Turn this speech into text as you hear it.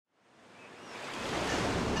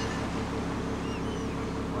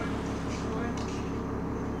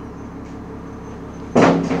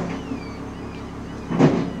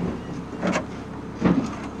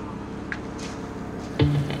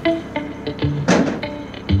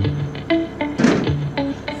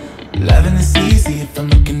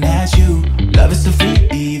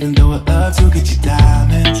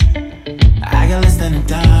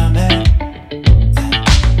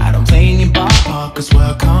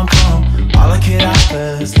boom, boom. All I could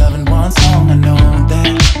offer is loving one song. I know that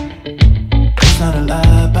it's not a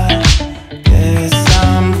lie, but yes,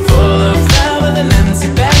 I'm full of love with an empty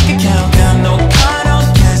bank account. Got no car, no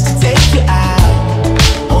cash to take you out.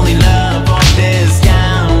 Only love on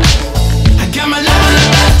discount. I got my love in the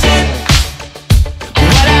budget.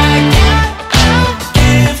 What I got, I'll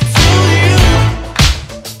give to you.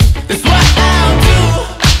 That's what I'll do.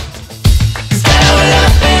 'Cause I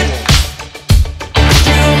love it.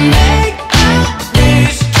 You make my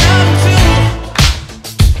wish come true.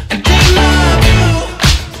 And dream of you.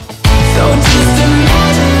 So just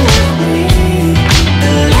imagine with me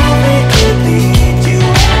the life we could lead, you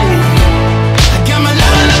and me. I got my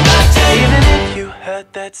love in the budget. Even if you heard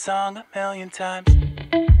that song a million times.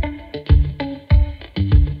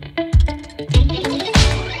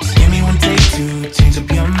 Give me one take to change up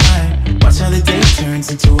your mind. Watch how the day turns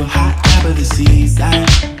into a hot habit of the seaside.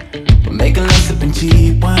 We're making love sipping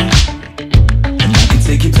cheap wine.